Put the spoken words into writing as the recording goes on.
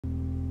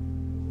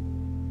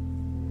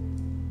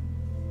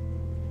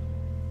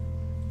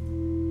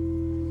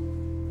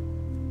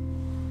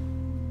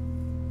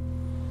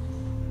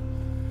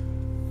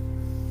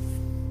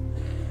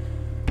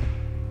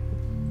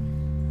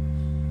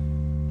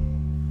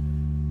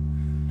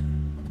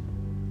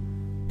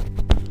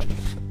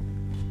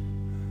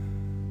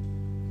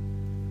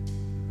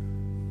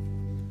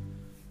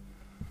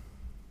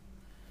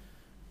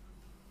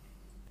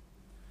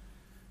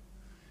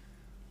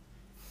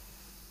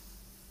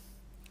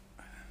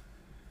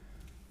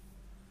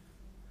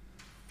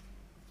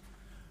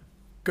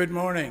Good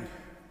morning.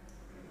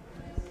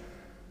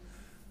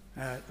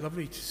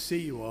 Lovely to see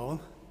you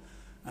all,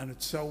 and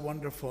it's so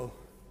wonderful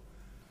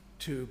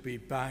to be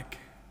back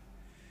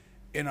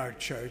in our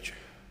church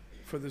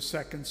for the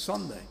second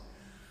Sunday.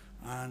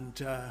 And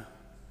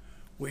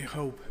we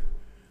hope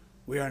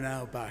we are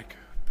now back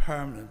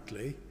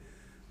permanently.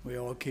 We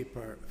all keep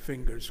our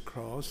fingers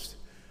crossed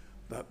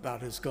that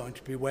that is going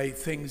to be the way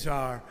things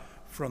are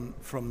from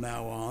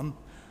now on.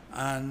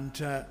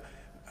 And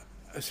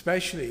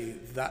especially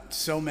that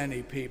so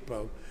many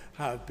people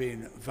have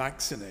been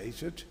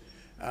vaccinated,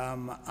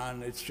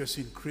 and it's just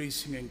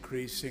increasing,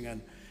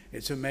 and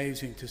it's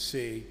amazing to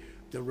see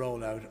the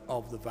rollout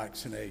of the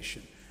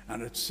vaccination.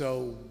 And it's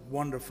so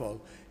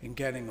wonderful in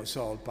getting us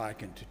all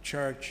back into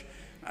church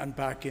and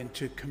back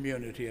into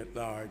community at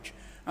large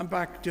and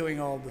back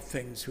doing all the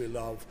things we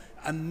love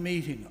and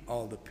meeting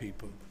all the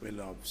people we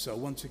love. So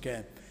once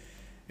again,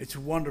 it's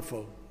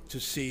wonderful to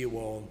see you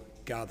all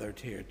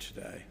gathered here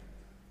today.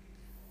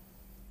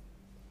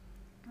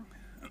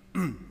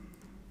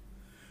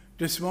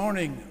 This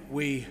morning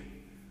we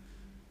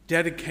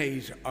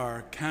dedicate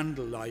our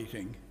candle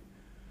lighting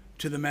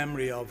to the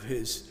memory of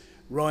His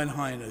Royal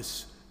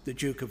Highness the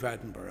Duke of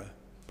Edinburgh,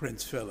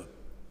 Prince Philip.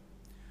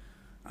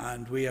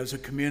 And we as a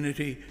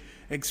community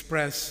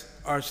express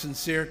our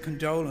sincere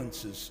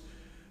condolences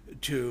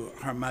to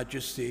Her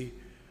Majesty,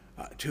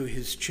 to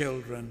his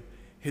children,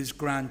 his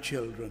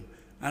grandchildren,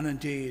 and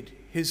indeed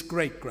his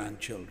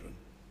great-grandchildren.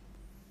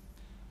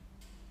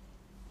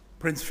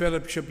 Prince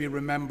Philip should be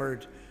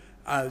remembered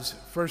as,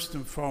 first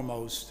and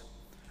foremost,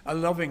 a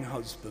loving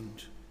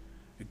husband,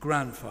 a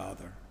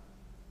grandfather,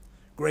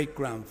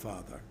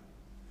 great-grandfather,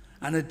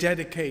 and a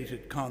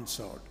dedicated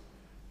consort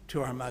to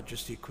Her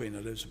Majesty Queen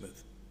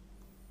Elizabeth.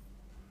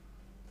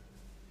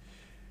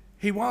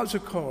 He was,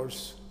 of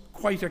course,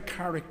 quite a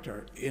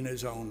character in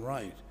his own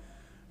right,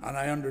 and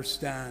I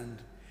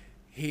understand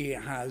he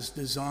has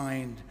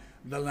designed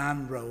the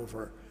Land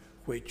Rover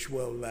which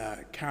will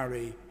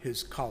carry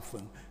his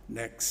coffin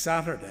next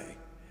Saturday.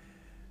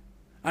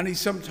 And he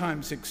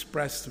sometimes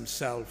expressed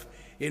himself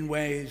in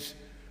ways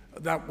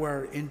that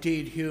were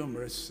indeed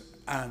humorous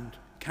and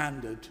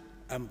candid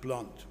and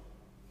blunt.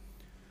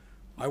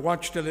 I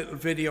watched a little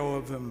video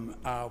of him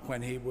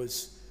when he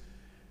was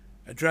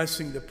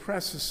addressing the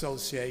Press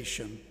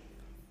Association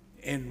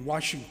in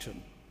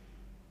Washington.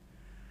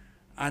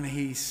 And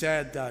he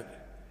said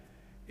that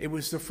it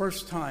was the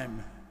first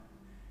time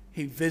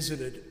he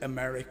visited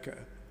America,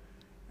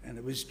 and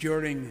it was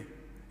during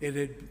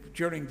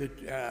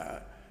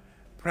the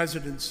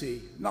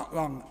presidency not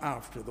long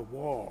after the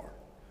war,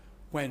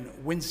 when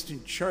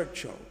Winston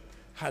Churchill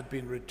had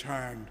been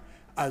returned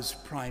as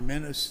Prime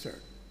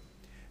Minister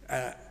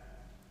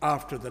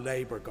after the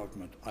Labour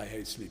government, I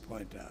hastily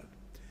point out,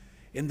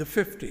 in the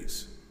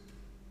 50s.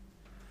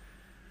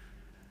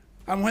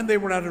 And when they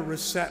were at a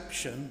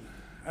reception,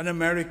 an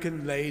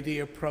American lady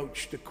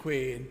approached the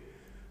Queen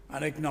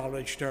and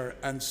acknowledged her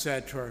and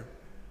said to her,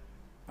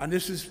 and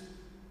this is,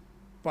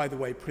 by the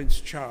way,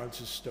 Prince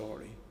Charles's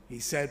story. He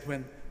said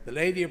when the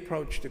lady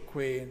approached the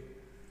Queen,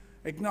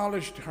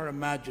 acknowledged Her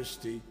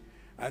Majesty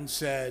and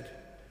said,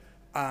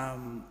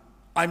 I'm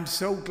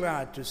so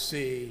glad to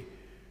see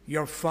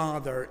your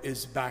father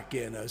is back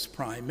in as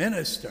Prime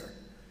Minister,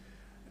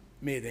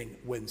 meaning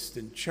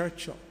Winston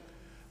Churchill.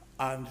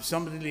 And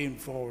somebody leaned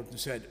forward and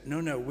said,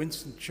 no,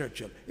 Winston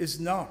Churchill is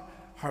not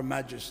Her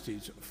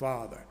Majesty's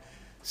father.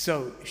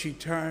 So she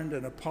turned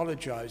and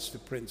apologized to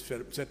Prince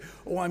Philip and said,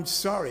 oh, I'm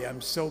sorry,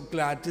 I'm so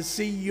glad to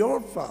see your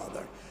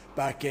father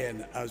back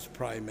in as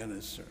Prime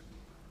Minister.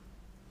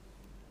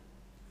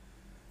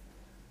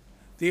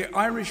 The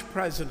Irish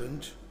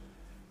President,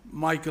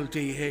 Michael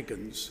D.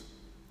 Higgins,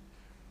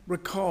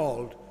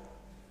 recalled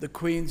the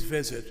Queen's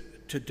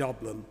visit to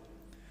Dublin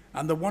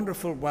and the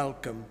wonderful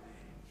welcome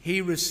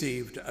he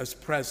received as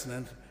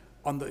President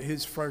on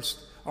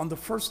the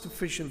first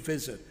official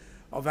visit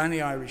of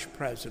any Irish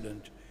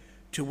president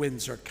to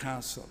Windsor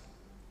Castle.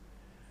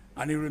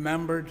 And he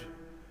remembered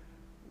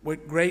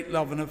with great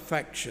love and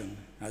affection,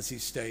 as he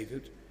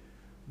stated,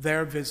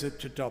 their visit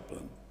to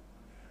Dublin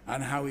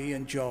and how he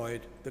enjoyed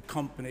the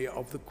company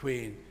of the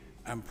Queen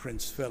and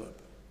Prince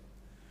Philip.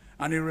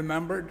 And he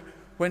remembered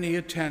when he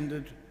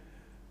attended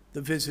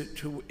the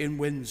visit in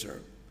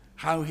Windsor,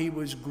 how he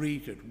was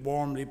greeted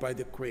warmly by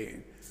the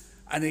Queen,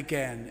 and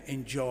again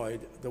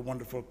enjoyed the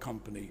wonderful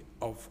company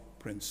of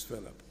Prince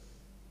Philip.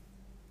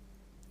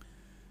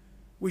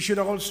 We should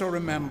also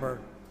remember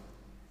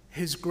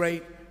his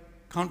great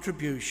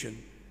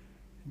contribution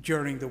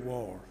during the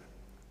war,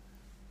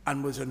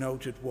 and was a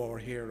noted war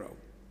hero.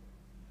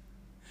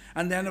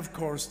 And then, of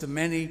course, the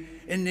many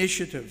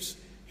initiatives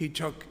he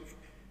took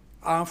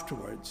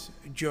afterwards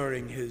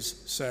during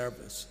his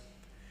service.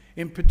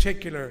 In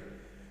particular,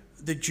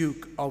 the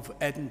Duke of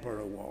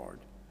Edinburgh Award.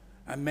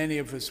 And many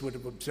of us would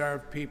have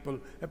observed people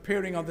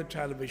appearing on the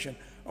television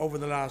over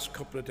the last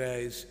couple of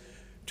days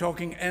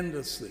talking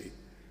endlessly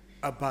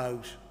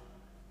about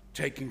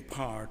taking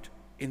part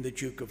in the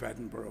Duke of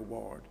Edinburgh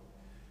Award.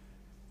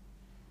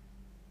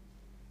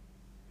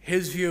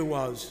 His view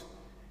was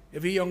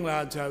If a young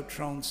lad's out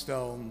throwing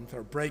stones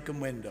or breaking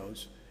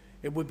windows,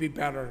 it would be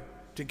better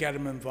to get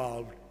him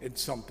involved in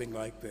something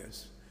like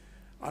this.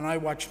 And I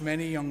watched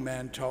many young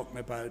men talking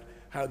about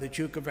how the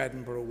Duke of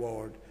Edinburgh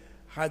Award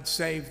had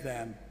saved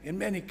them, in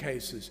many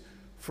cases,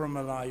 from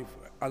a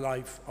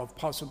life of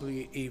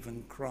possibly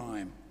even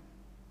crime.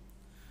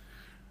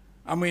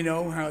 And we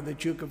know how the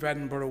Duke of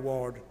Edinburgh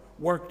Award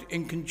worked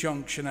in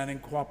conjunction and in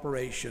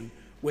cooperation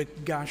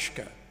with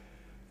Gashka,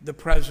 the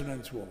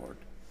President's Ward,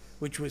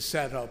 which was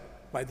set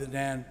up by the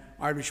then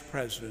Irish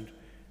President,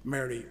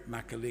 Mary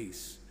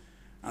McAleese.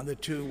 And the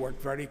two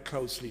worked very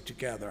closely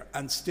together,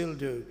 and still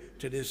do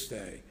to this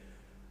day,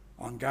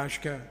 on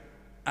Gashka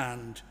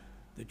and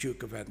the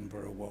Duke of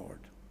Edinburgh Award.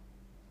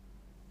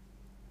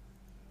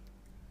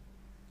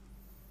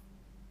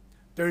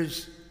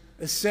 There's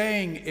a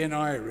saying in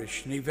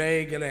Irish, Ní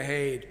bheidh go le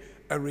héad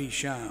a rith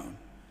seán,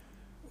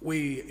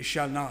 we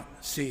shall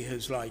not see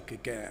his like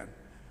again.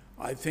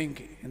 I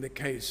think in the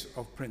case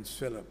of Prince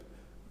Philip,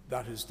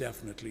 that is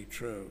definitely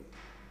true.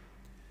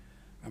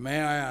 And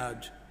may I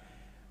add,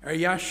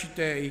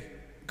 Yashde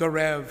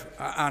Gorev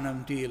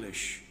Anam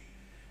Dealish,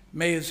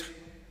 may his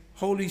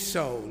holy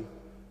soul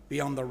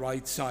be on the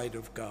right side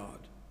of God.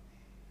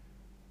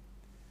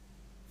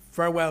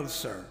 Farewell,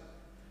 sir.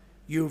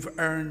 You've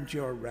earned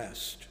your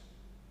rest.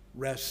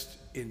 Rest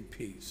in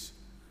peace.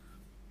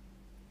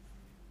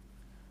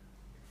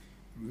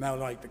 Now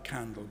light the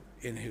candle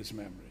in his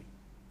memory.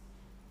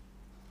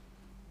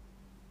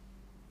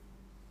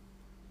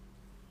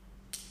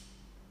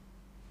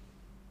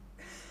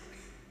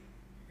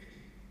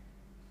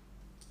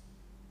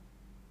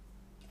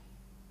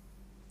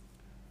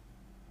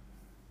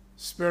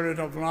 Spirit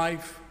of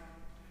life,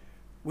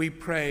 we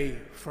pray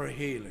for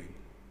healing.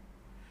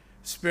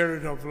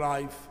 Spirit of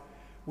life,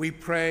 we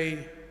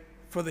pray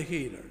for the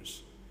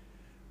healers.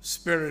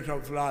 Spirit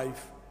of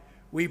life,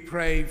 we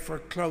pray for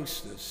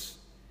closeness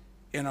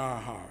in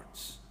our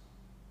hearts.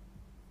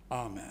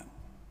 Amen.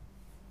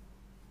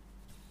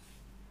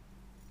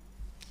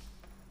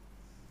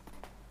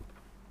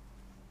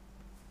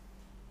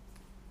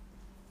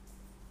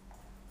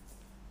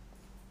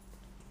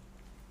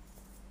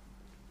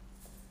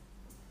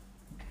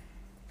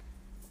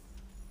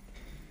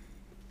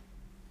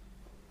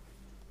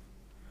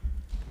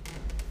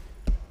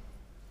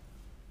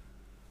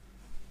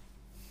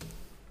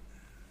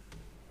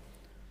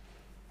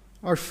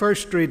 Our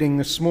first reading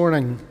this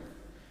morning,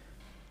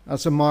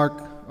 as a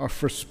mark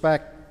of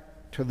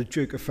respect to the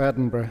Duke of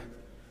Edinburgh,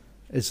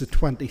 is the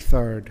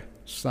 23rd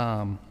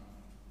Psalm.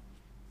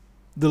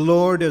 The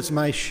Lord is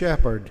my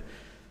shepherd,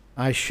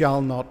 I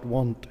shall not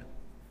want.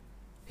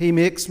 He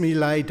makes me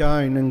lie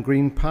down in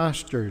green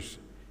pastures.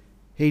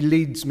 He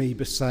leads me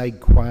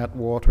beside quiet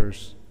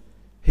waters.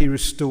 He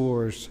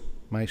restores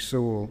my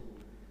soul.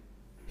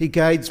 He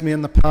guides me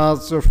in the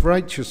paths of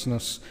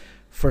righteousness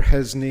for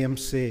his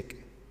name's sake.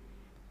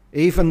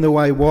 Even though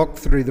I walk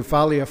through the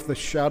valley of the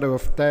shadow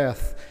of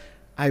death,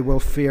 I will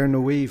fear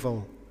no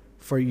evil,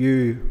 for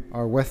you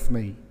are with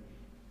me.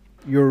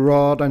 Your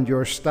rod and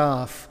your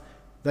staff,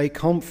 they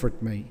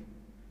comfort me.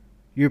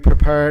 You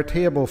prepare a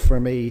table for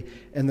me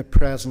in the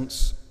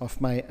presence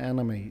of my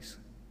enemies.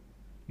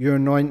 You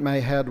anoint my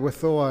head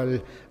with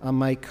oil, and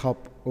my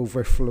cup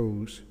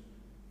overflows.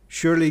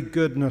 Surely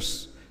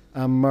goodness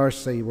and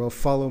mercy will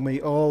follow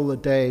me all the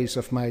days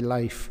of my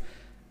life,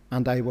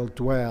 and I will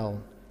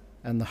dwell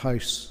in the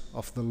house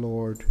of the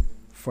Lord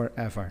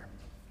forever.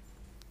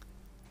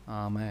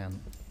 Amen.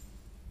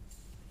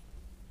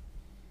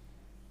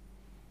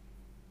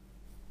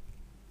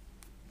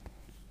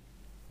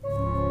 Let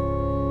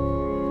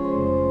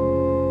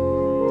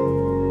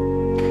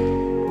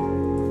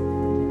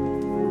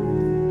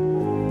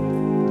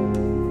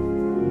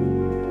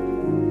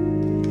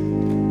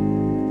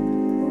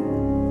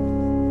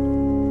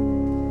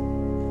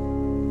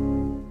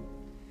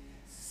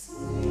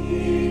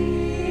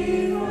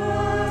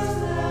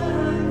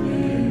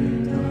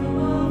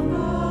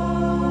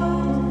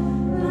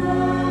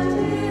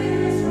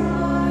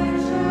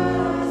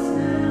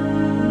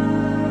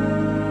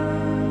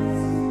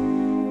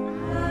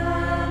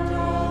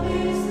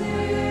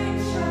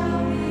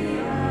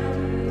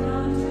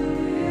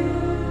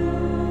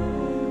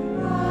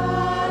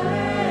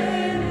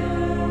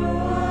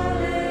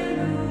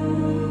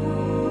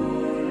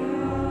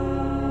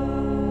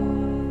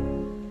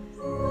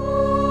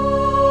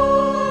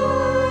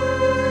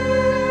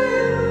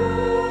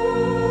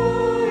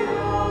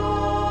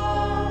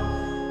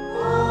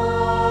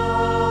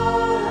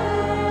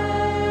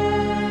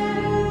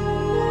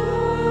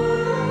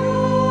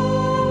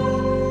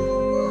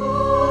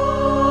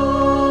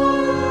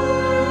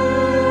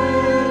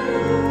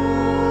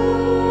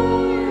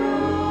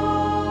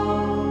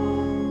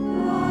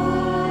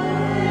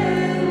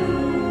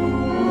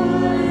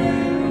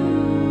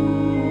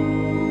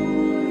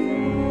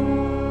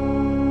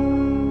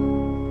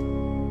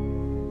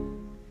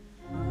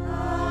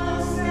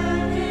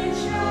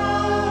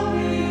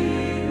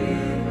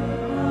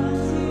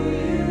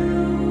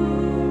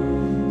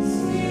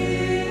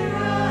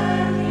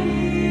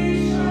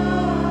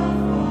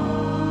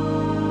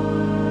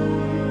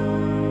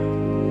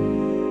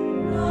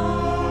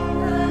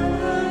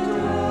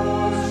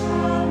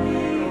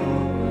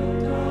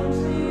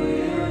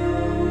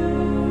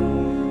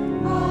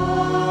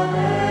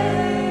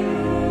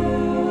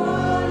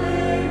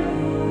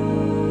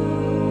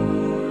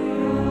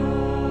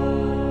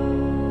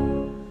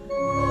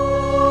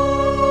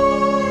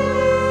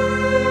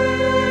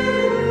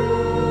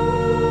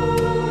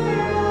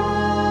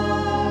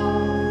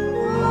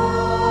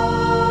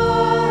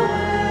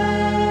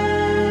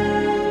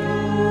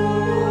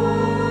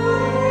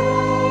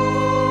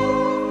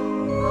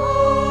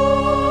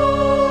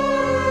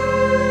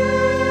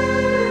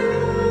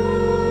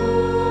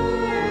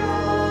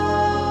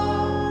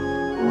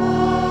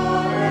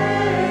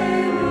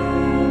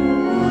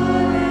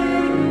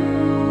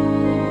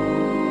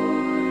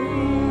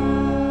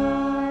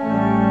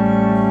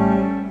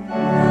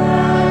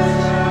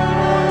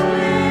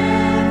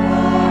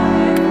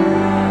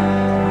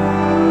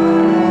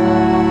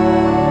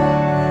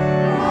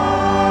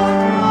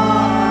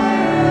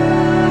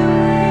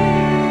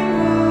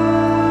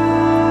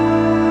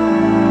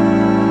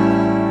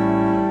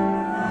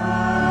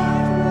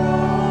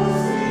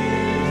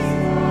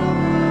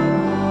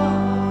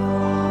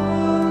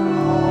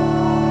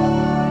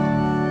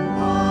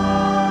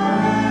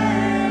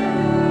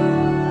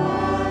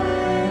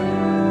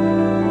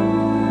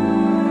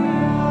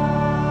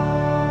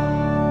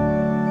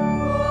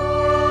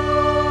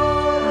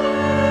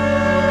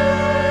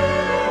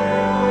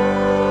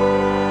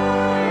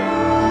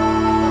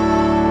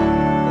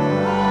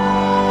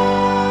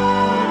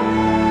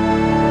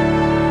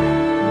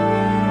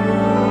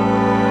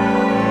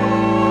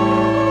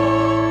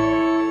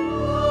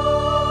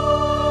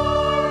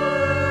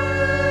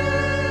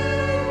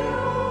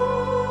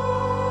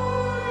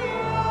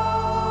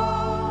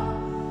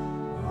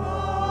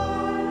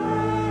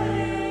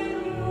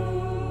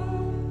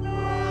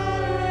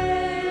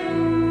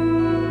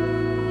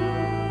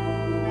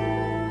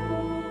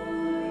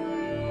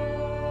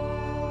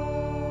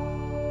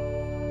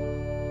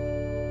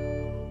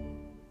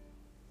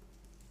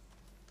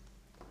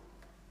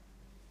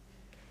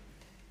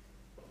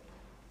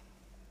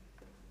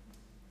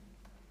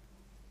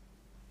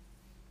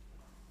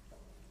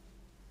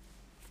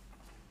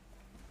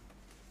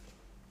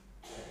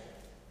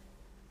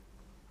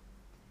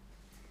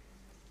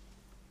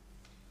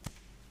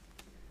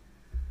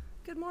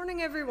Good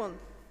morning, everyone.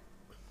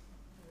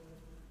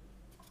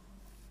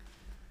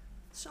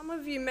 Some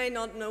of you may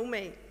not know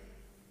me.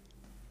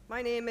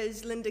 My name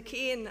is Linda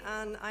Kane,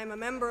 and I'm a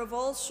member of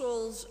All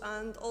Souls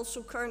and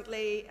also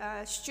currently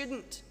a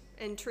student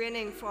in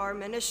training for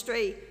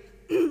ministry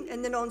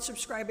in the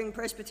non-subscribing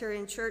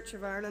Presbyterian Church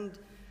of Ireland.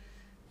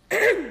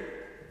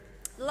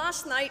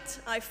 Last night,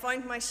 I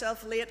found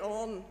myself late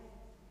on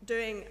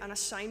doing an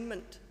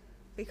assignment,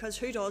 because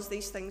who does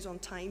these things on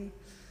time?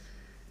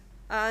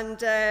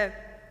 And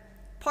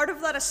part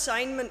of that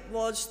assignment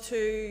was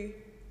to,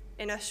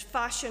 in a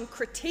fashion,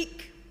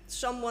 critique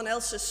someone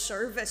else's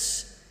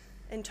service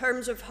in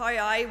terms of how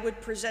I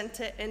would present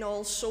it in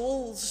All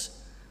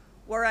Souls,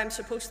 where I'm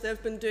supposed to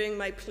have been doing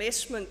my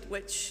placement,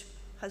 which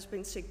has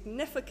been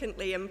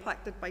significantly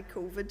impacted by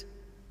COVID.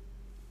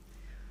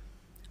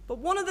 But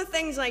one of the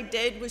things I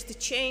did was to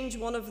change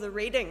one of the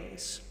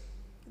readings.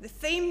 The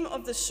theme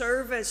of the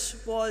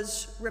service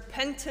was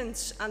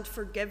repentance and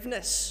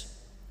forgiveness.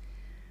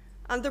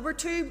 And there were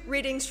two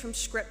readings from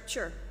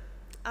Scripture.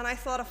 And I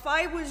thought if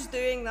I was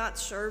doing that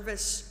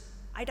service,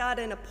 I'd add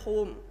in a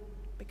poem,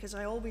 because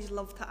I always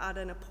love to add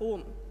in a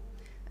poem.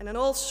 And in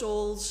All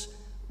Souls,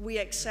 we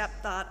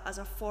accept that as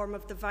a form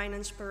of divine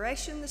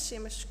inspiration, the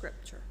same as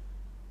Scripture.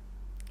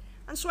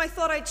 And so I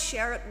thought I'd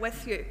share it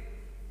with you.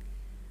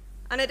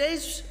 And it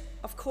is,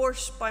 of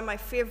course, by my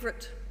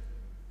favourite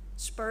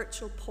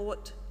spiritual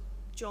poet,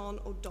 John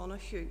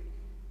O'Donoghue.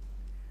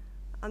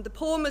 And the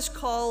poem is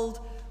called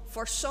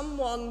For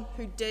Someone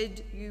Who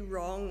Did You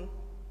Wrong.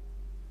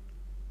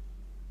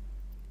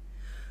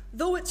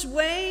 Though its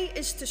way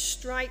is to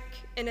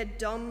strike in a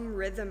dumb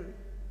rhythm,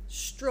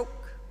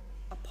 stroke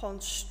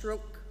upon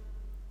stroke,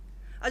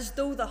 as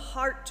though the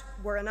heart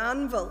were an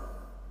anvil,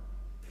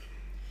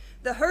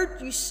 the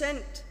hurt you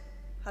sent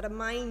had a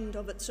mind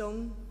of its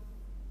own.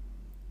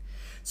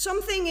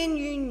 Something in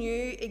you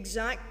knew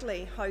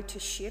exactly how to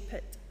shape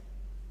it,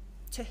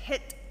 to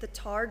hit the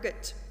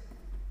target,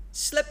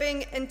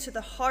 slipping into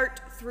the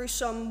heart through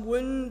some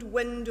wound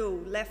window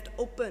left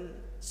open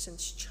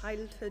since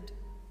childhood.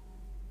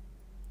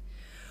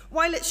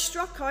 While it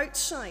struck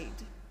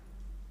outside,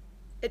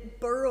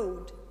 it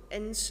burrowed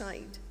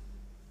inside,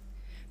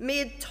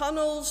 made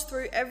tunnels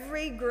through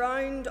every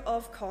ground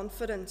of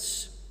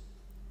confidence.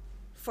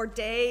 For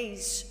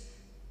days,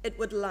 it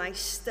would lie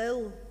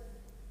still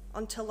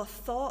until a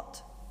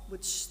thought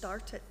would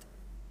start it.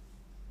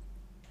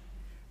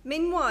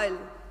 Meanwhile,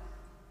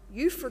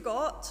 you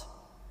forgot,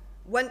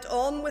 went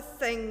on with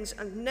things,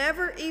 and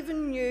never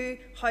even knew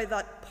how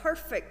that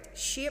perfect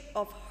shape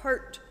of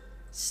hurt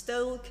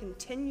still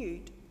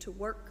continued to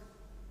work.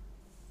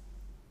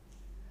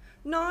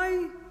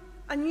 Now,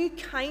 a new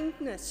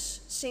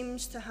kindness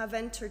seems to have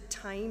entered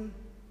time,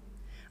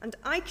 and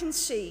I can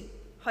see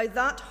how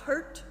that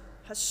hurt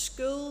has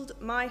schooled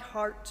my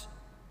heart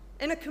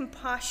in a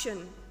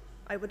compassion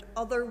I would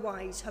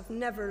otherwise have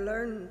never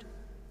learned.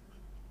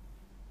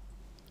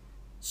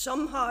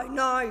 Somehow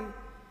now,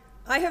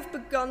 I have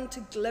begun to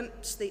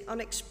glimpse the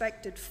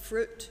unexpected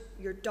fruit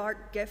your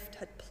dark gift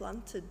had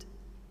planted,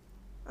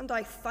 and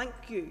I thank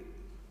you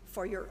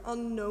for your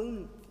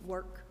unknown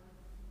work.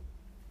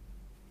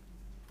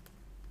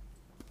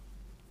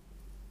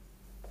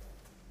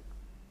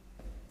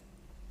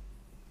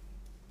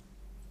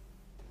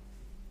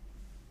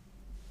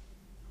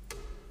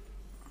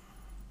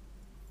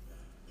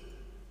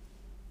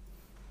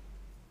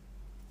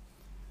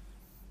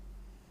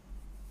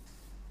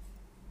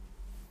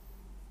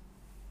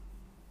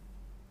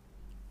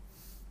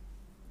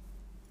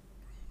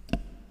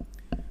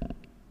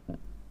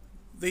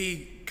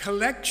 The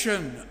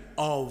collection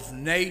of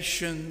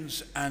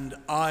nations and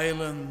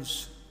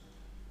islands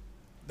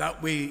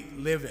that we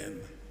live in,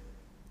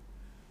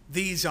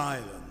 these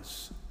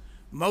islands,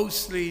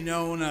 mostly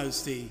known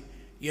as the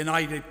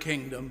United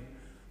Kingdom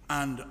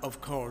and,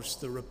 of course,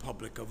 the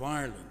Republic of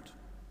Ireland.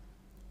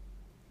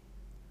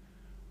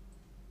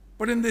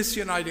 But in this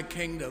United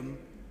Kingdom,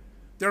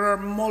 there are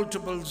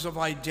multiples of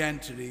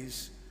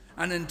identities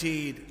and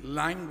indeed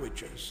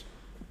languages.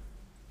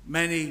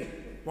 Many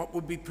what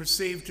would be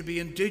perceived to be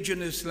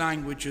indigenous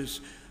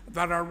languages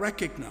that are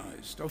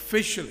recognized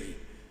officially,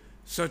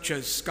 such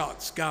as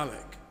Scots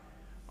Gaelic,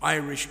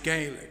 Irish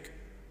Gaelic,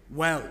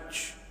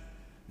 Welsh,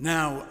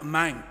 now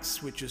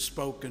Manx, which is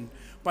spoken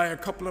by a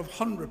couple of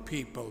hundred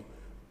people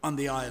on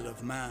the Isle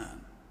of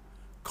Man.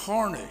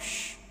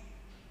 Cornish,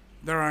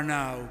 there are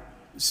now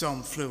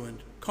some fluent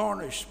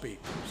Cornish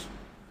speakers.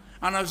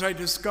 And as I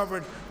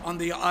discovered on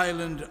the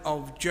island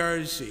of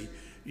Jersey,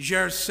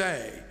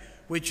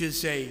 which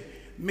is a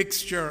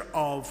mixture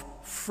of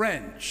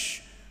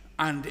French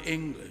and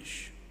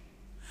English.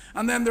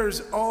 And then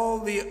there's all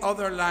the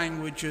other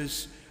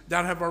languages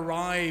that have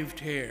arrived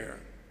here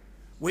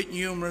with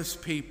numerous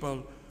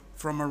people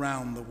from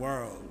around the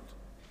world.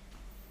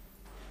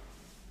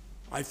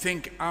 I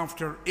think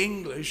after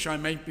English, I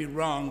might be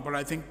wrong, but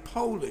I think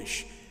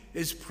Polish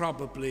is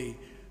probably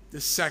the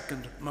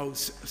second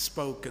most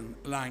spoken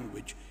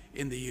language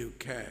in the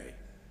UK.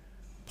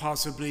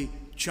 Possibly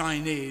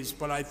Chinese,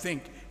 but I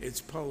think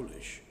it's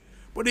Polish.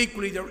 But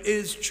equally there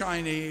is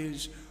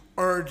Chinese,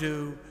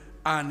 Urdu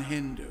and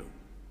Hindu,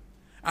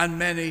 and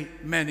many,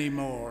 many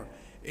more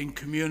in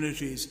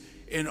communities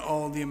in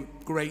all the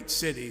great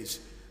cities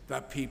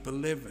that people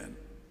live in.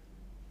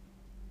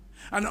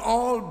 And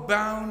all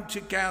bound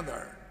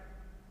together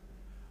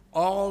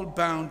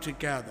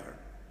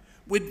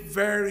with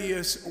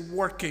various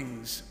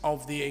workings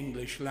of the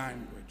English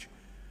language.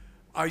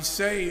 I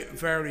say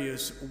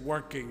various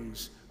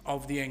workings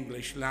of the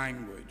English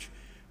language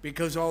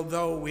because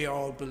although we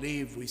all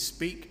believe we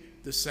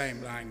speak the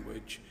same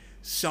language,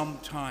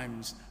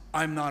 sometimes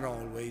I'm not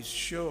always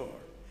sure.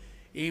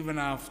 Even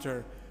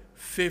after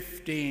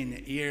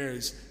 15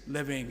 years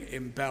living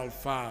in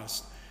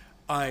Belfast,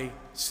 I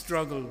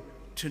struggle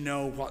to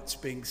know what's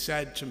being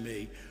said to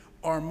me,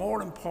 or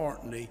more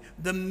importantly,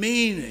 the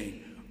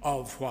meaning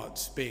of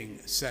what's being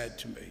said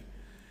to me.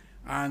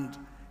 And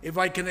if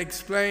I can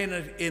explain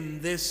it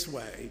in this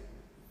way,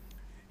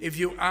 if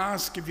you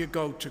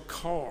go to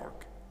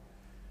Cork,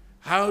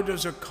 how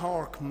does a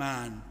Cork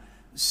man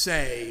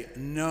say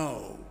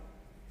no?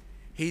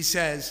 He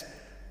says,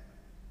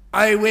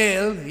 I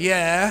will,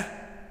 yeah.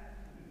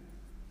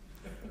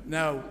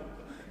 Now,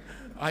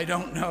 I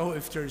don't know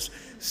if there's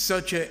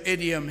such an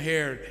idiom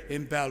here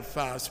in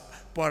Belfast,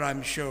 but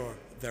I'm sure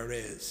there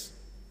is.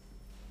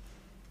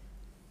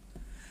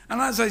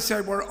 And as I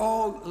said, we're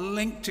all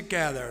linked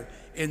together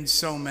in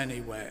so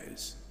many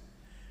ways.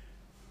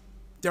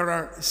 There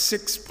are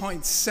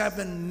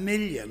 6.7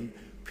 million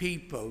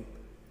people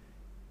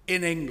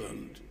in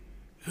England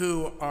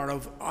who are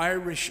of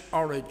Irish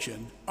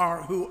origin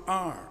or who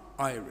are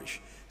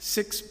Irish.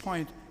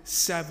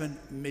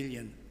 6.7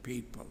 million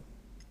people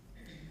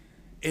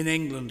in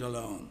England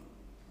alone.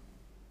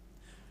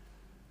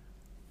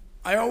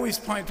 I always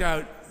point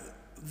out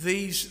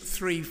these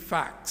three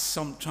facts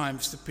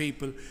sometimes to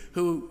people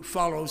who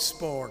follow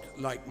sport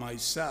like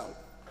myself.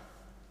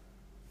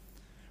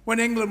 When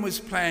England was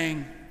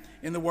playing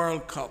in the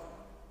World Cup,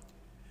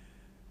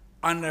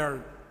 and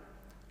their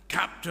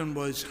captain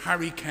was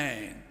Harry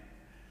Kane.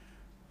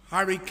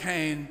 Harry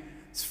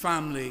Kane's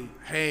family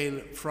hail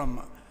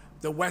from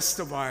the west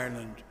of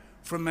Ireland,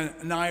 from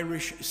an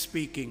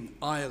Irish-speaking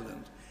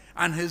island,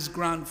 and his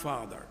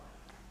grandfather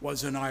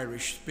was an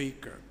Irish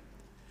speaker.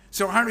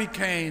 So Harry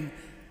Kane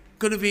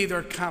could have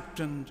either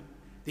captained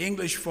the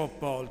English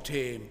football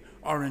team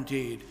or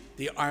indeed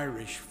the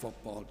Irish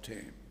football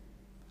team.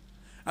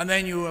 And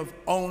then you have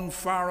Owen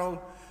Farrell,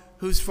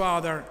 whose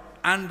father,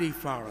 Andy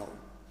Farrell,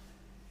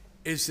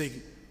 is the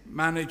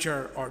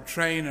manager or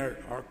trainer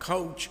or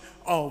coach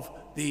of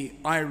the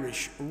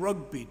Irish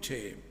rugby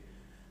team,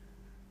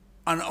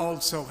 and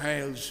also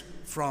hails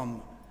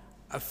from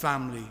a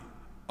family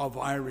of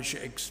Irish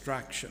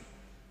extraction.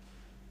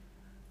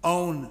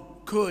 Owen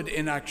could,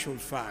 in actual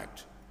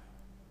fact,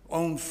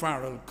 Owen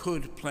Farrell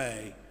could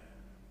play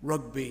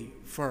rugby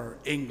for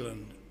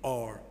England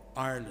or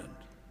Ireland.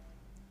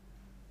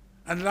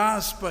 And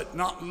last but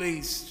not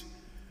least,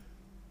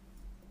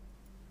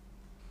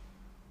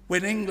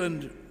 when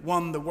England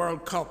won the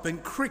World Cup in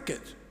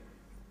cricket,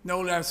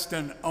 no less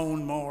than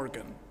Eoin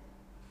Morgan.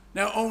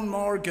 Now, Eoin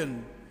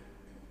Morgan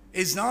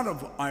is not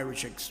of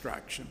Irish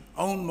extraction.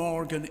 Eoin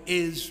Morgan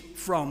is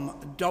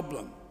from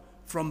Dublin,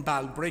 from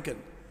Balbriggan,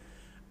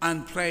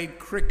 and played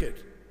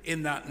cricket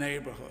in that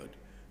neighbourhood,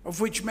 of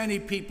which many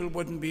people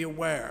wouldn't be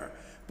aware.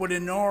 But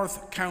in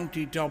North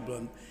County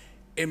Dublin,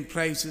 in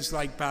places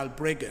like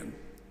Balbriggan,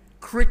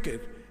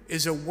 cricket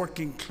is a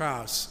working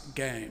class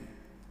game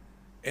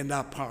in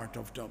that part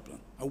of Dublin,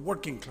 a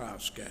working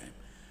class game.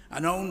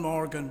 And Eoin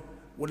Morgan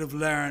would have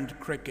learned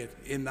cricket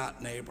in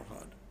that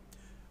neighbourhood,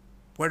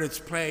 where it's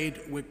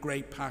played with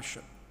great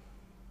passion.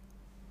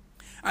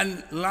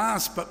 And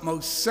last but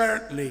most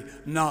certainly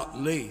not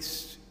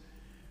least,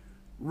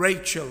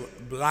 Rachel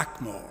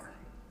Blackmore.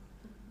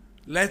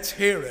 Let's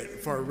hear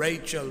it for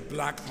Rachel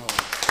Blackmore.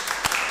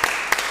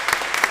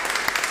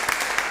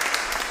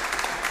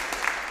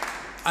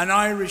 An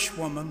Irish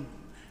woman,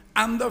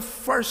 and the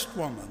first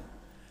woman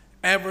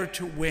ever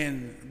to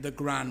win the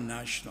Grand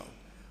National.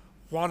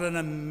 What an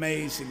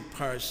amazing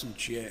person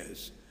she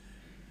is.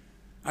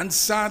 And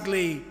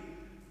sadly,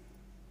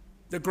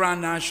 the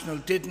Grand National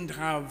didn't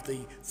have the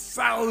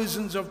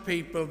thousands of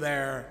people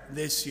there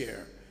this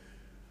year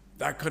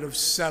that could have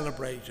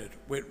celebrated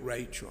with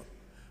Rachel.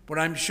 But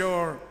I'm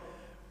sure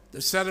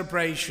the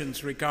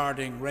celebrations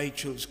regarding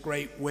Rachel's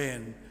great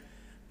win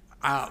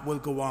will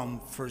go on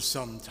for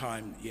some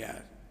time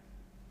yet.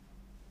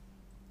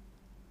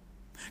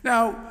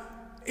 Now,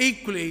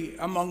 equally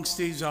amongst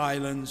these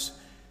islands,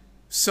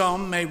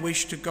 some may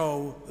wish to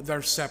go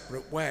their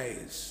separate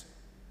ways.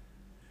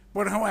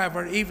 But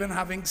however, even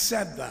having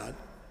said that,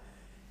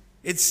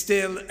 it's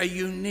still a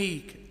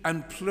unique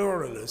and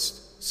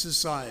pluralist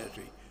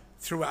society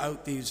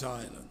throughout these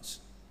islands.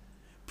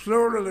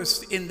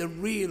 Pluralist in the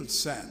real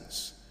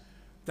sense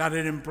that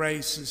it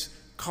embraces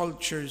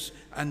cultures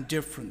and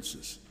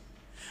differences.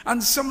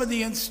 And some of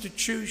the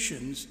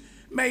institutions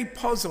may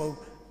puzzle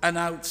an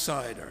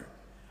outsider.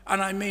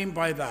 And I mean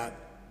by that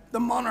the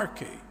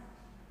monarchy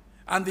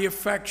and the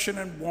affection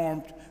and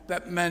warmth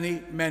that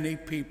many, many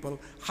people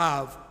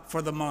have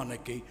for the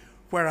monarchy,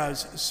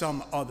 whereas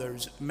some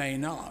others may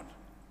not.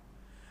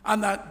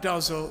 And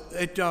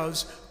it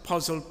does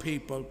puzzle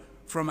people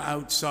from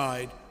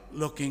outside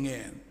looking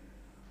in.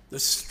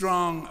 The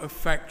strong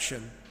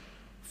affection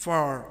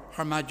for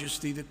Her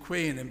Majesty the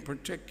Queen in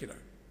particular.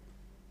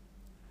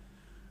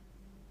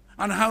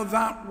 And how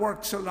that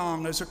works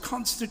along as a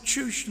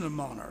constitutional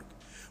monarch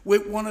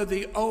with one of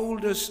the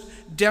oldest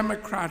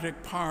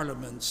democratic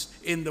parliaments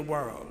in the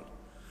world.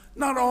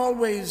 Not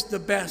always the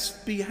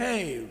best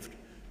behaved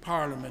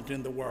parliament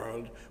in the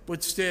world,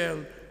 but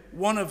still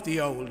one of the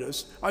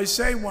oldest. I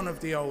say one of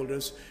the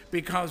oldest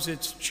because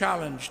it's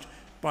challenged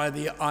by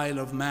the Isle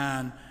of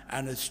Man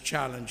and it's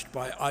challenged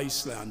by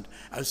Iceland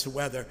as to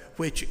whether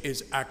which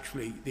is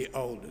actually the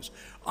oldest.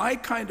 I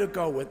kind of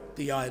go with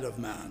the Isle of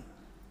Man.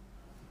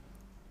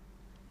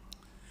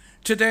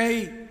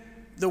 Today,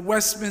 the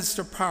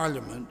Westminster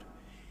Parliament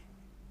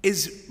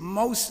is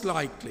most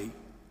likely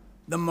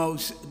the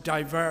most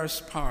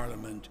diverse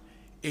parliament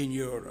in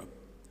Europe,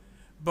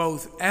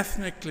 both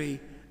ethnically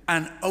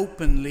and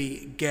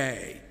openly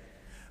gay.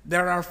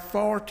 There are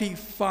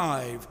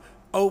 45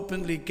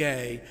 openly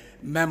gay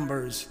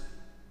members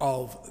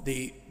of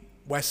the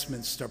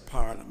Westminster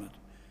Parliament.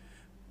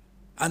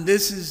 And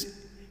this is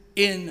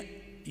in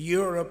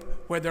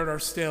Europe, where there are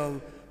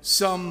still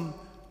some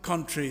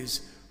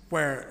countries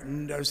where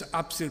there's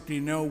absolutely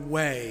no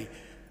way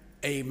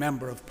a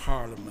member of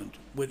Parliament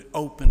would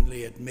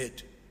openly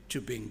admit to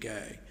being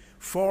gay.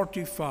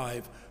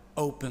 45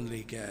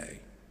 openly gay.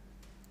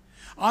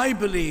 I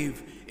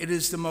believe it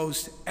is the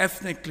most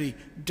ethnically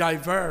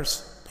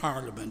diverse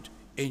parliament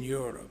in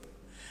Europe.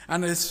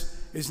 And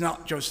this is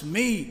not just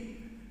me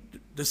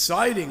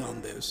deciding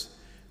on this.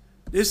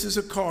 This is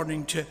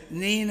according to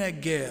Nina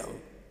Gill.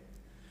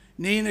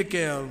 Nina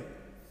Gill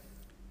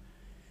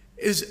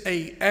is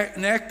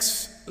an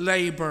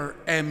ex-Labour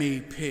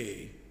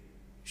MEP.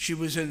 She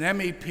was an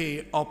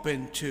MEP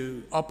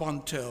up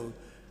until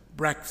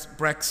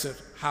Brexit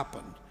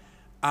happened,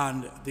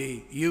 and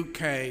the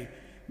UK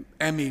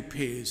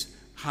MEPs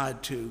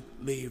had to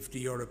leave the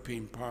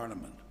European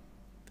Parliament.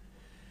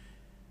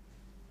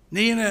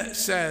 Nina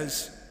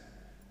says,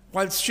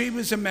 whilst she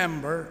was a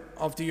member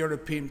of the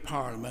European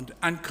Parliament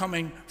and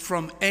coming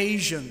from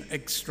Asian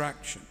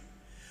extraction,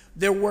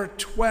 there were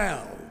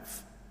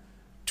 12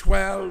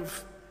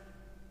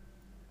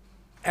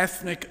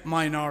 ethnic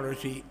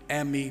minority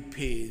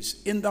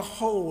MEPs in the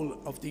whole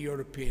of the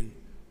European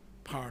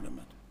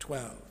Parliament,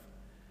 12.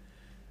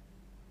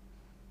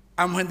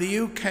 And when the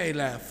UK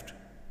left,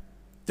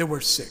 there were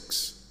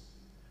 6.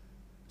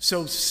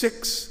 So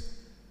 6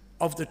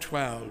 of the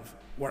 12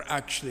 were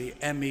actually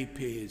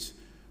MEPs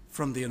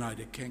from the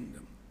United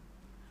Kingdom.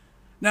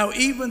 Now,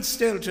 even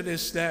still to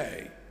this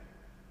day,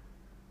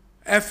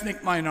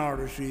 ethnic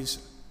minorities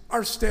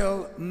are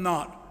still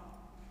not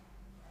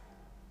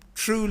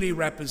truly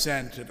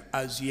represented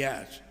as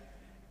yet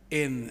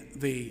in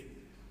the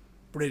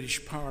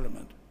British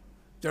Parliament.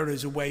 There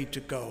is a way to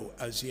go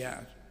as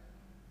yet.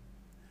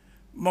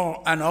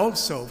 And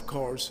also, of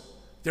course,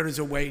 there is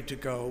a way to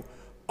go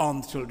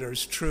until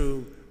there's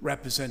true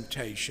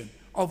representation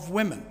of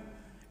women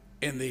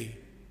in the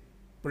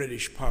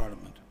British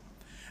Parliament.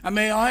 And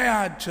may I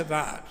add to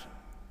that,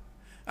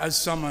 as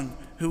someone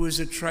who was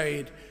a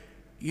trade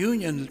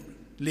union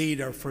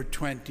leader for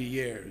 20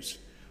 years,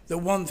 the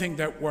one thing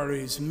that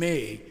worries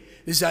me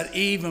is that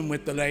even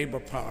with the Labour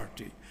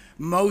Party,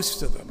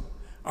 most of them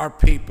are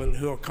people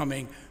who are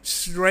coming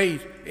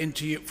straight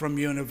from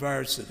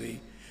university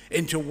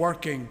into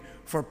working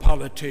for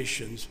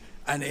politicians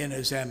and in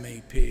as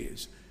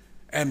MPs.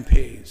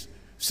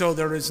 So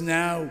there is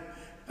now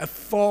a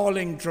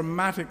falling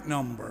dramatic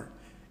number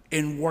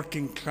in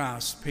working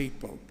class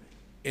people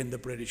in the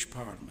British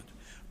Parliament.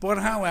 But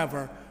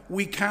however,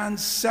 we can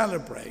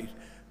celebrate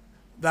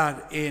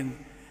that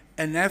in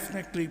an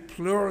ethnically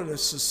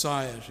pluralist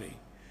society,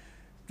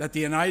 that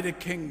the United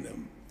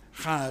Kingdom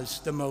has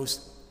the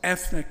most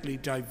ethnically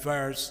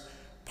diverse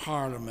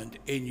parliament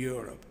in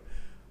Europe.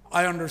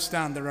 I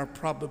understand there are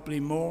probably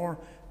more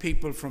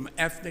people from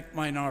ethnic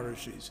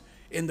minorities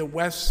in the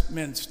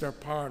Westminster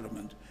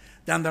Parliament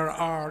than there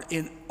are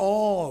in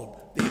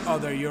all the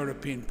other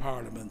European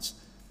parliaments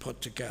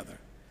put together.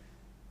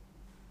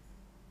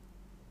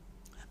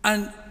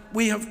 And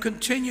we have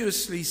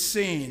continuously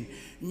seen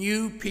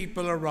new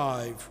people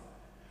arrive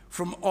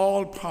from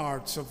all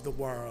parts of the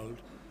world,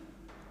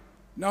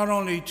 not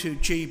only to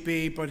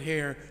GB, but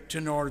here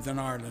to Northern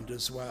Ireland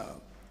as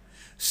well.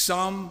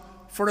 Some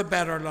for a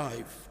better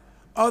life,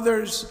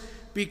 others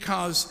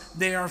because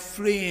they are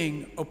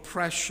fleeing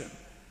oppression,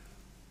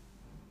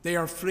 they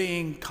are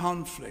fleeing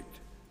conflict,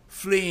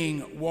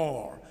 fleeing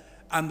war,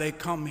 and they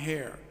come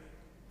here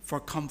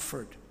for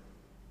comfort,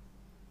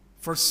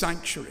 for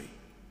sanctuary,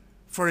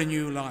 for a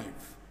new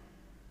life.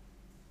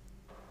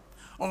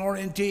 Or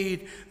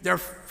indeed, they're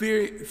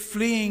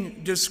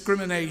fleeing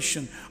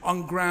discrimination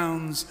on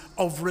grounds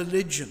of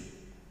religion,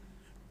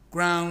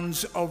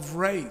 grounds of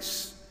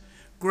race,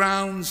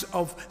 grounds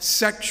of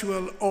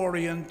sexual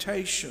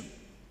orientation.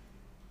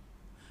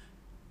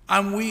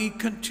 And we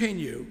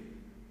continue,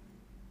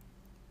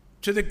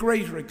 to the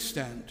greater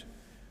extent,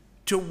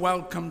 to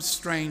welcome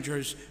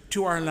strangers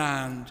to our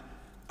land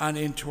and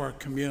into our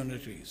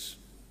communities.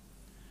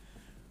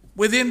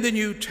 Within the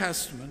New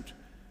Testament,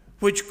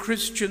 which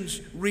Christians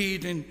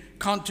read in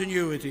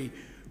continuity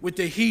with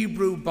the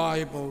Hebrew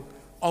Bible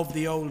of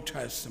the Old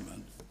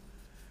Testament,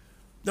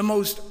 the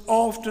most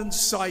often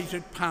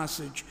cited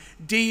passage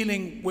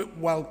dealing with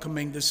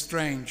welcoming the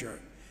stranger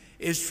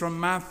is from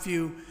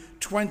Matthew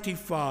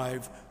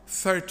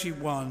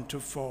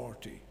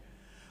 25:31-40.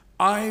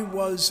 I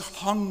was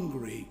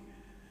hungry,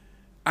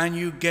 and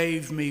you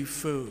gave me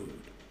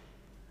food.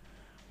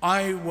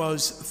 I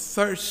was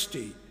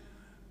thirsty,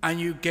 and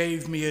you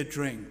gave me a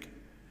drink.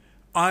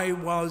 I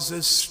was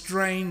a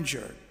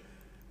stranger,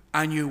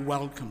 and you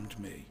welcomed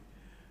me.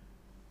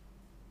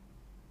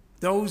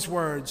 Those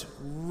words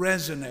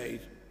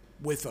resonate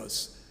with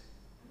us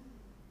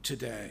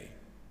today.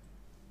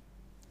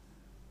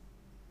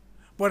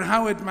 But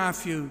how had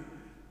Matthew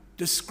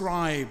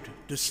described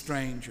the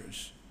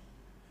strangers?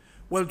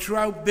 Well,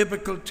 throughout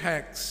biblical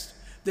texts,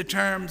 the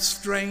term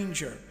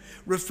stranger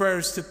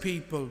refers to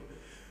people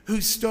who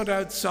stood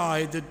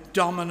outside the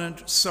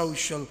dominant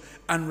social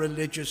and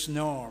religious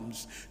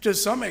norms. To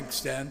some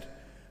extent,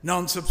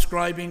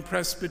 non-subscribing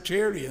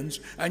Presbyterians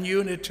and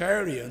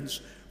Unitarians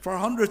for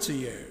hundreds of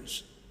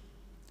years.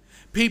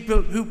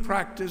 People who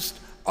practiced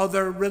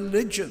other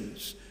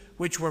religions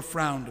which were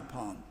frowned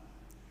upon.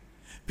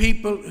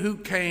 People who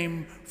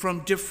came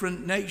from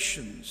different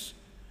nations,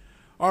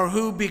 or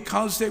who,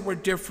 because they were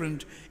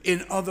different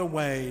in other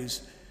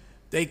ways,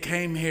 they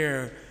came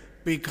here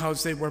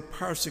because they were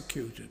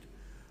persecuted,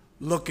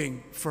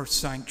 looking for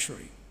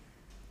sanctuary.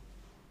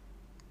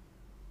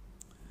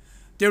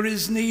 There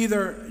is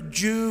neither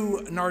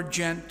Jew nor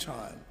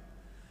Gentile,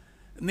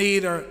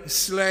 neither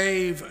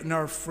slave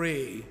nor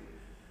free,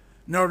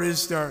 nor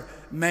is there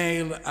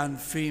male and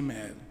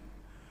female.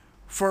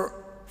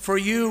 For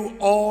you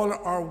all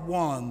are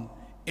one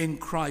in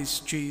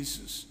Christ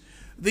Jesus.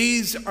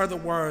 These are the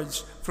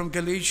words from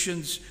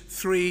Galatians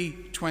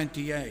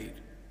 3:28.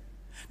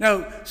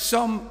 Now,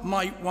 some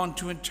might want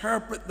to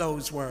interpret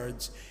those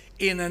words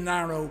in a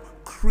narrow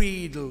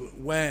creedal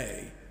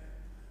way,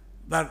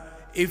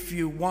 that if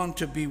you want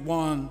to be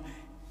one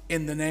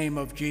in the name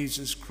of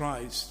Jesus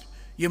Christ,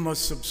 you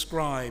must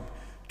subscribe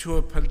to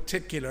a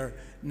particular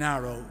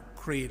narrow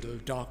creedal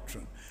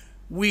doctrine.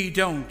 We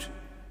don't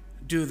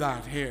do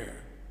that here.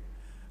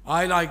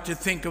 I like to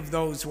think of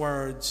those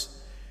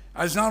words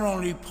as not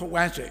only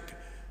poetic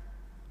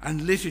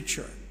and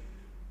literature,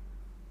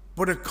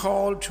 but a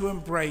call to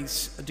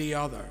embrace the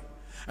other,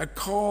 a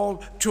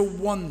call to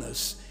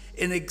oneness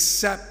in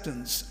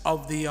acceptance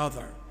of the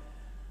other,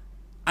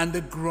 and the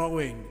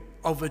growing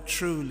of a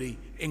truly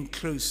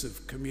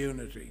inclusive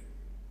community.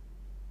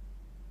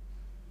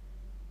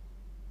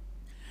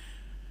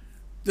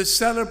 The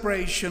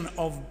celebration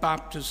of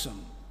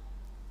baptism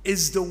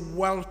is the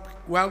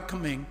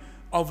welcoming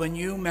of a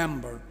new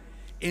member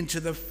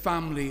into the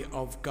family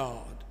of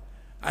God,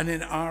 and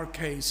in our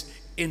case,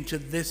 into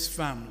this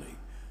family,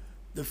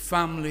 the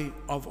family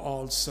of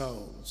all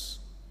souls.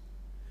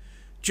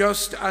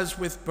 Just as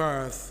with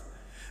birth,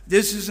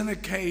 this is an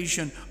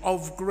occasion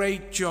of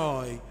great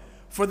joy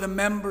for the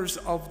members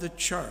of the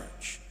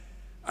church,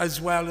 as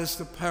well as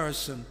the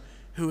person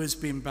who has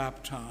been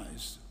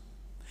baptized.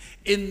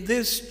 In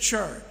this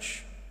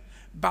church,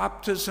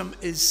 baptism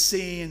is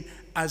seen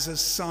as a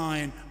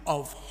sign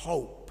of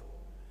hope,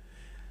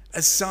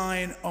 a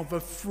sign of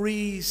a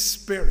free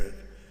spirit,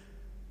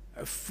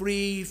 a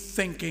free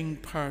thinking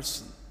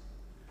person,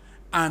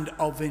 and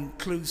of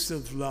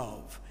inclusive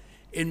love,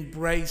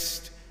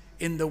 embraced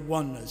in the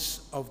oneness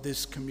of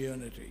this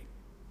community.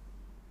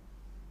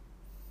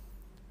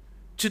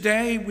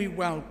 Today we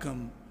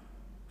welcome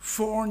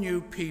 4 new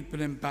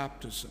people in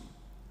baptism,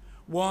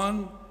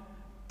 one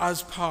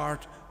as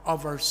part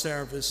of our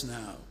service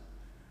now,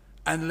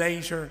 and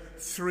later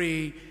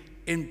 3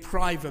 in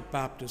private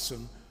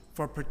baptism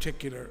for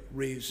particular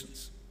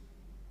reasons.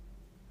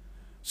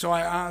 So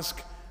I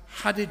ask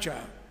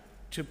Hadija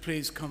to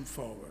please come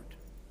forward,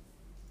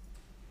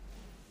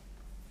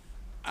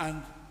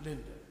 and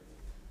Linda.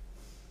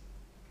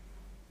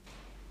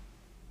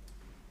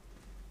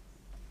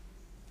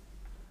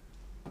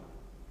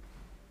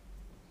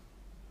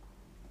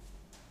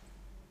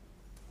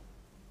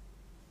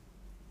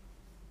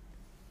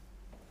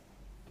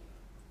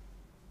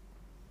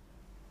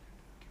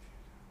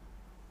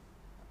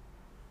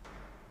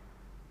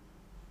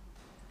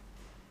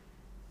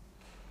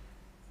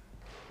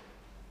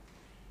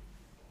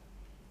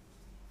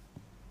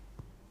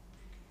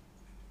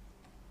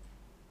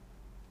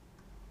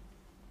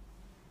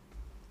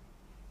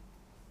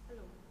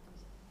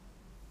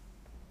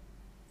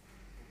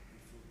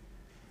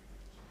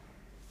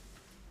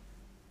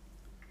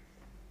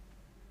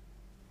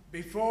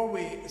 Before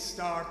we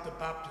start the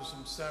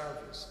baptism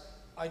service,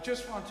 I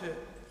just want to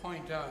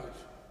point out,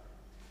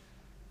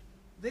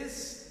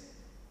 this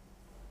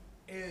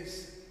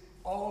is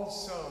All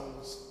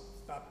Souls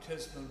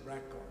baptismal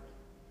record.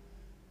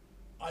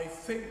 I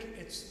think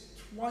it's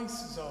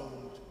twice as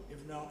old,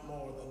 if not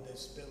more, than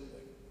this building.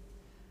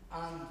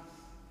 And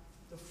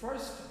the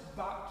first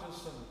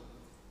baptism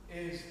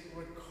is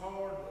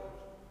recorded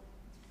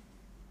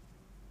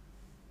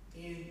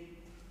in,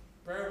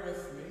 bear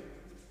with me,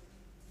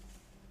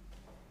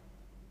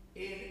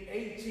 in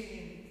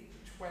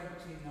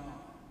 1829.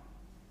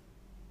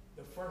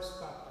 The first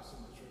baptism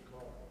is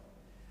recorded.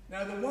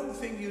 Now, the one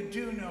thing you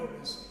do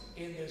notice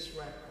in this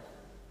record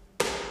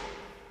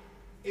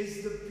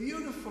is the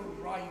beautiful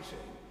writing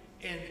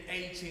in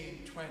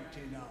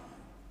 1829.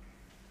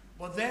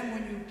 But then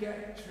when you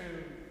get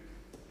to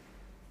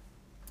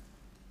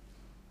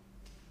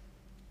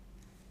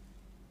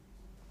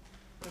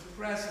the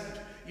present,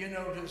 you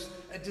notice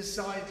a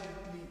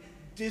decidedly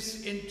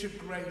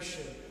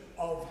disintegration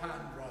of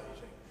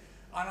handwriting.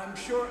 And I'm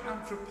sure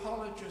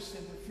anthropologists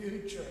in the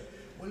future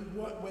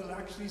will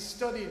actually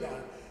study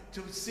that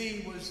to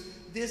see, was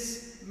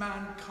this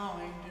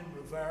mankind in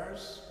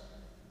reverse?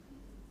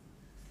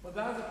 But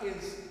that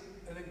is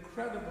an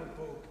incredible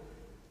book,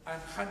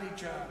 and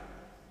Khadija,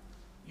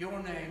 your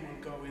name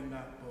will go in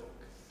that book,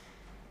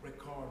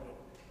 recorded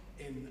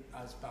in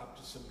as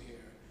baptism here.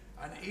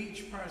 And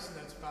each person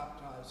that's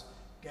baptized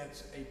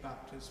gets a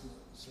baptismal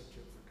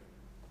certificate.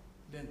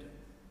 Linda.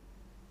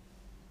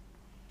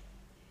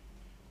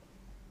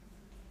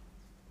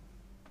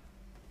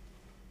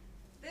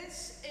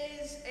 This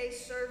is a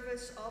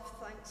service of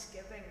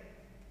thanksgiving,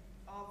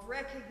 of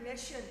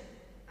recognition,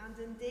 and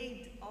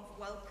indeed of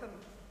welcome.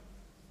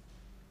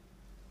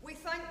 We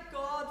thank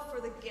God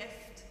for the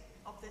gift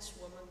of this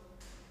woman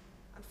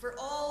and for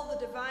all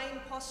the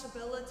divine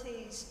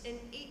possibilities in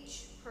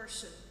each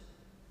person.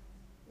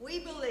 We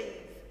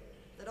believe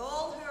that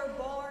all who are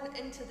born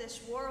into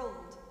this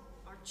world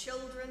are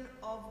children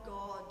of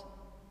God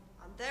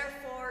and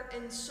therefore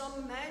in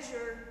some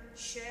measure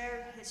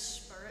share his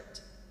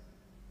spirit.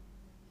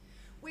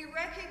 We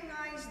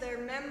recognize their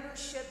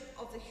membership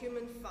of the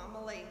human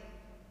family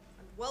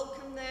and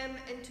welcome them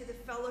into the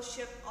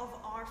fellowship of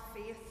our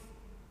faith,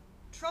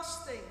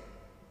 trusting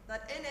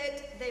that in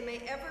it they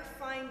may ever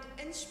find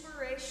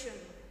inspiration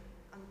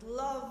and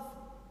love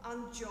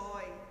and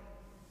joy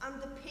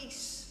and the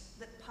peace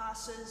that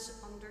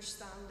passes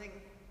understanding.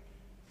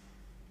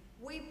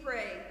 We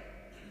pray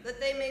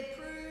that they may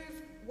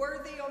prove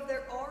worthy of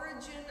their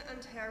origin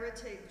and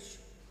heritage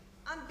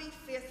and be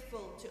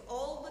faithful to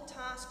all the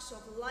tasks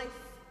of life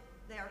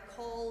they are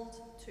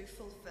called to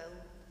fulfill.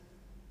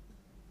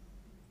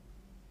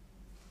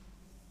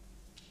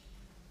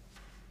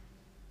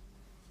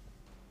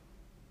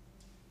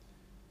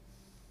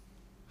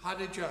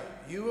 Khadija,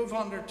 you have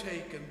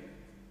undertaken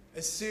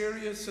a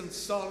serious and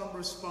solemn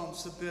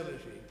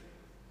responsibility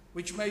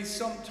which may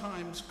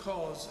sometimes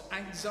cause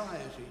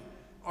anxiety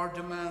or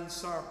demand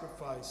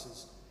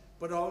sacrifices,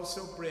 but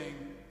also bring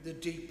the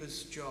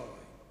deepest joy.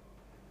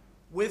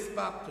 With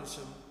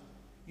baptism,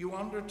 you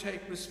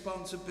undertake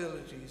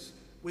responsibilities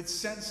with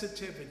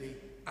sensitivity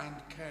and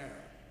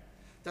care,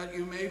 that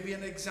you may be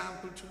an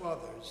example to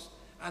others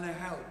and a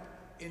help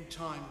in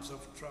times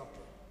of trouble.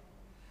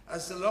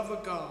 As the love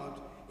of God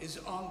is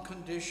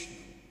unconditional,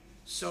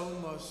 so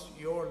must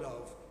your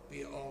love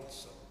be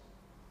also.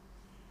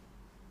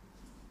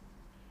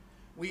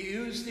 We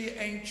use the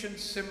ancient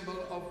symbol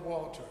of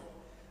water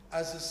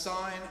as a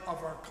sign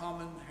of our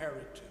common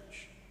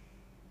heritage.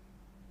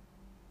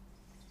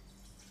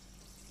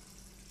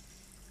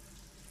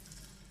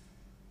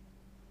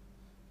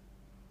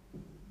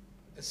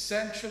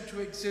 Essential to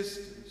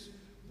existence,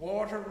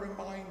 water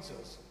reminds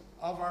us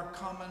of our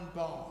common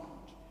bond.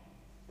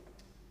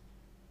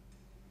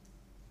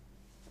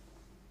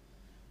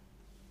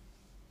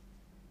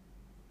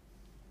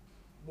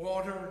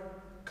 Water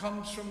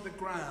comes from the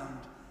ground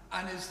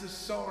and is the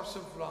source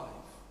of life.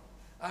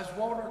 As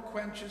water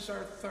quenches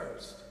our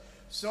thirst,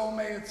 so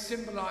may it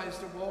symbolize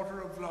the water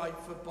of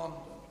life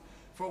abundant,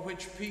 for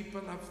which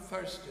people have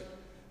thirsted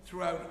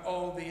throughout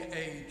all the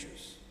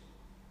ages.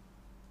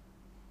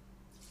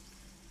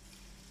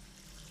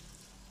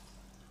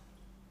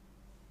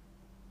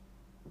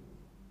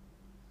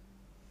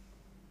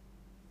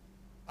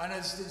 And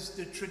as is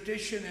the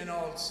tradition in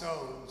All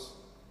Souls,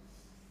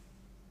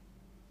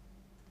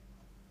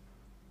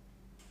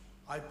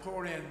 I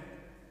pour in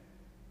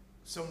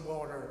some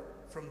water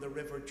from the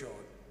River Jordan.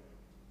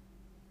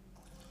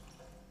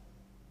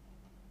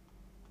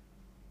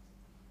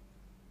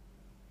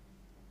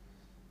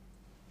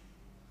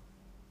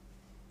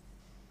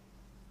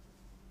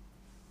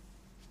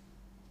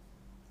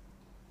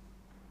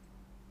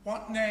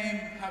 What name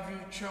have you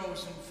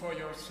chosen for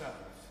yourself?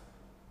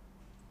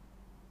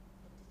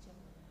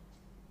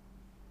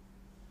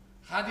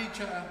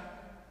 Khadija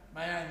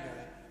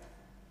Mayanga,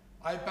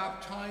 I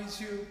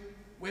baptize you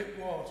with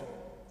water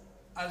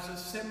as a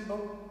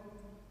symbol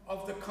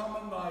of the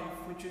common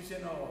life which is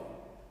in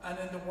all and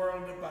in the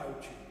world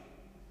about you.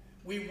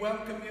 We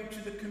welcome you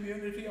to the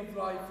community of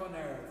life on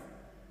earth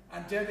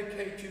and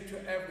dedicate you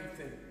to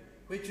everything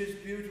which is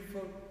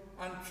beautiful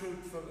and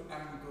truthful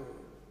and good.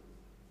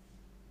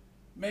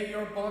 May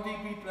your body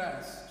be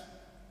blessed.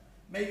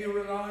 May you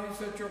realize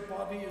that your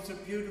body is a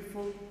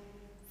beautiful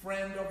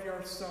friend of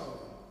your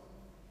soul.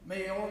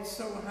 May you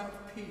also have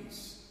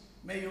peace.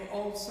 May you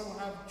also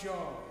have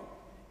joy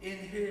in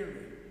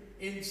hearing,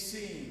 in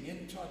seeing,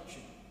 in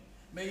touching.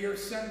 May your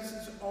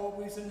senses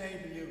always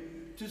enable you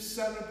to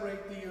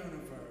celebrate the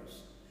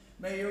universe.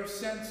 May your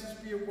senses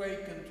be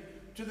awakened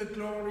to the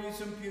glories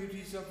and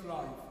beauties of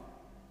life,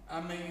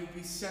 and may you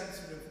be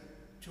sensitive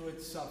to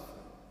its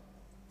suffering.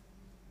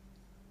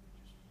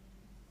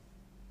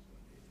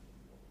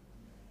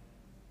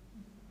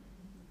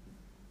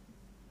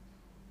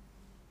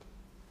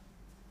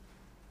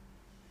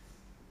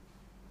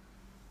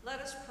 Let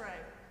us pray.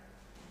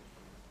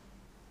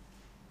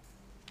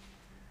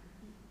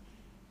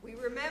 We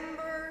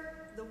remember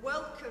the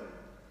welcome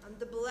and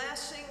the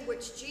blessing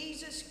which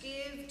Jesus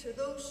gave to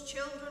those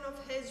children of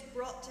his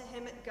brought to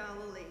him at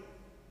Galilee.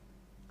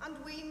 And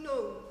we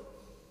know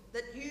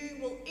that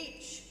you will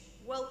each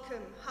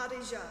welcome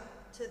Hadijah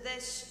to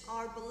this,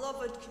 our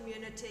beloved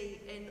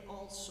community in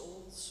All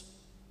Souls.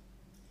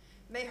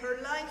 May her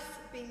life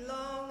be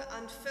long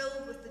and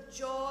filled with the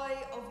joy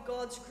of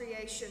God's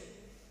creation.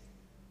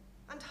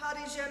 And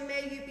Hadijah,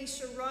 may you be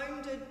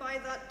surrounded by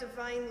that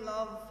divine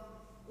love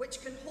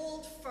which can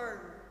hold firm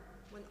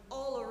when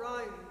all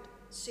around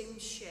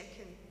seems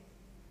shaken.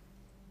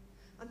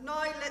 And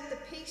now let the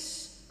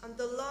peace and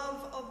the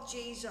love of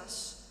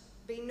Jesus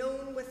be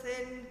known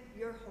within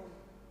your home.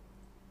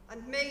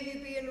 And may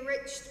you be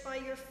enriched by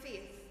your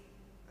faith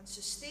and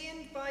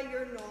sustained by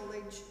your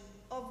knowledge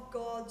of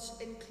God's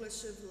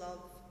inclusive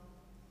love.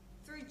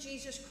 Through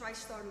Jesus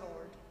Christ our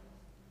Lord.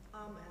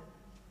 Amen.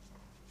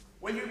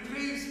 Will you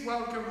please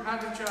welcome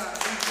Hadijah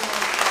into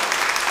our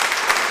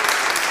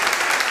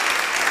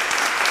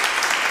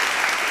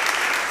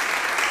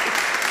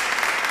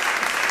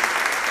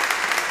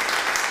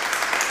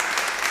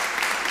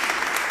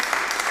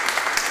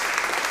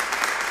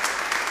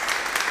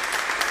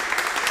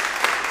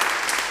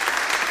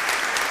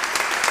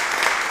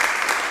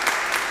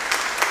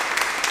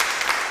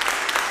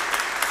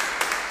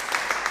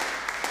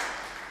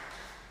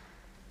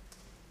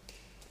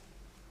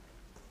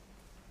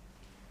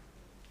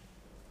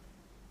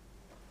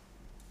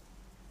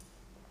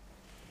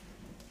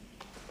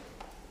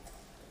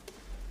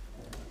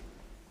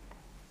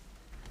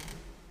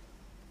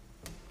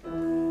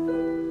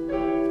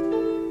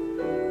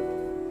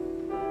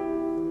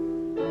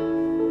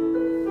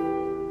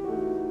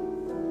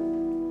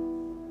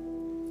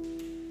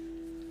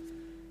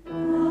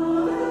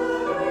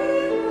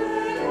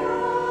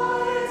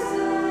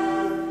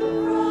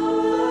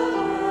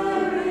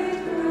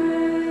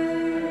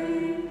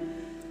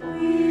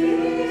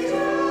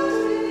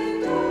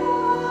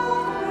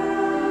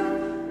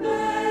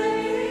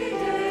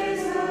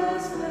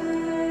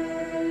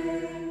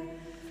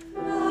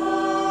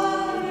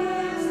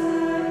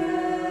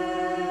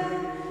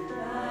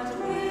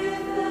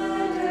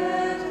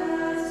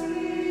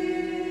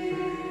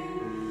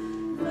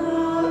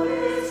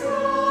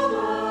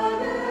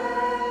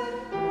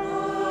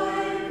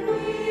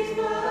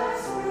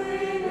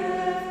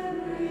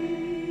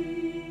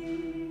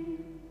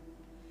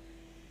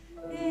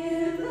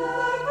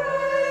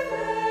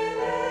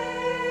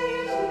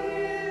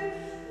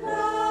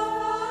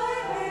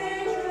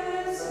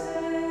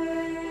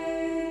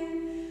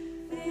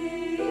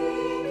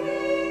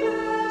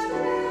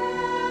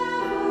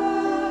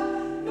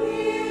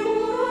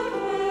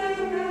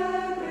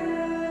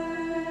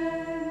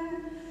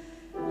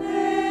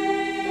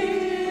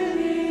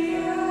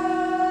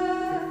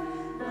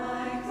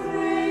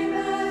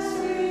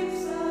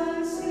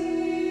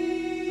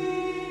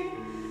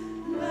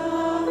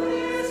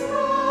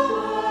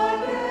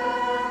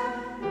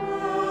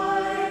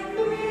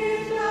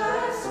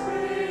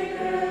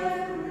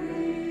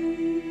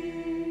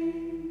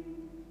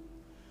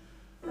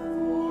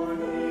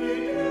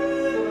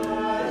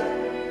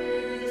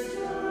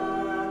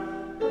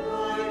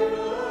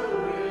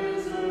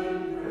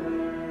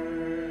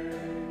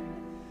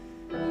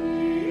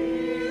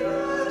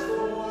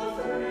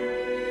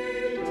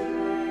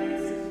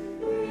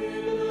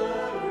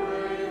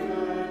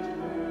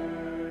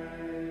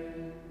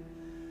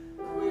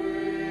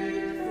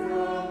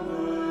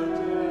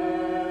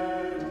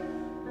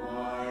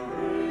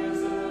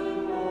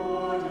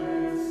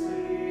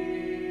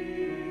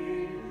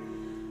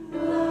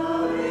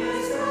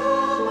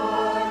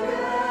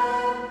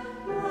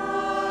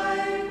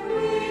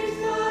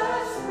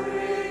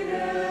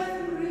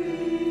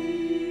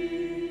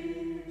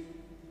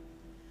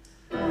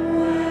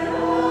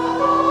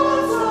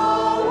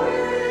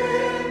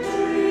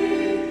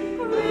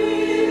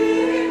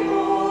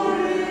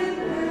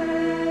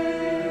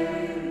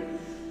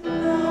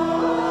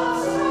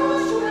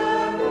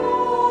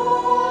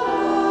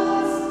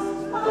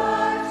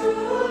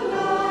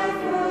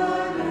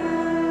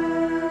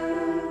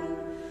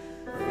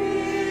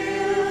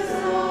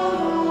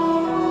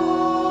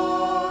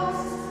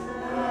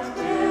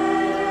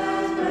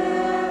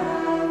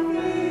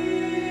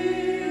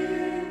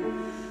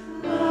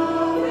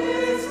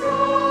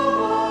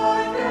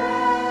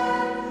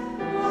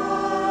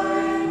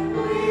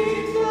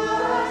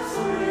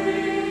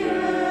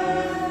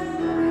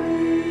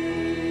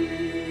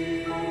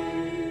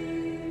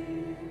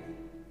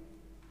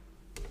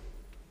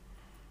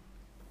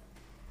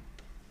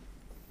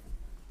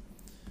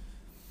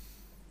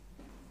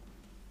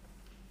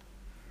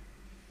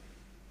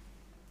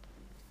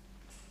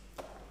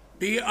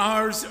be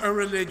ours a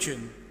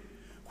religion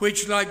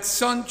which like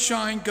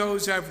sunshine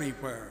goes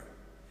everywhere,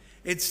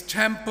 its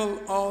temple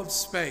all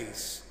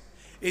space,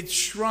 its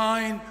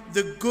shrine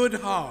the good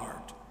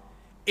heart,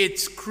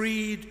 its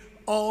creed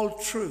all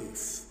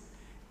truth,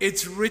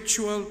 its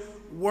ritual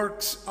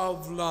works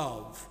of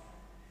love,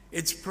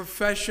 its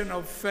profession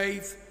of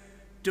faith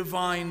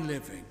divine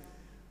living.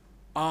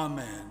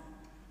 Amen.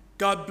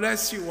 God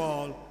bless you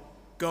all.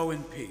 Go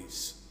in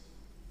peace.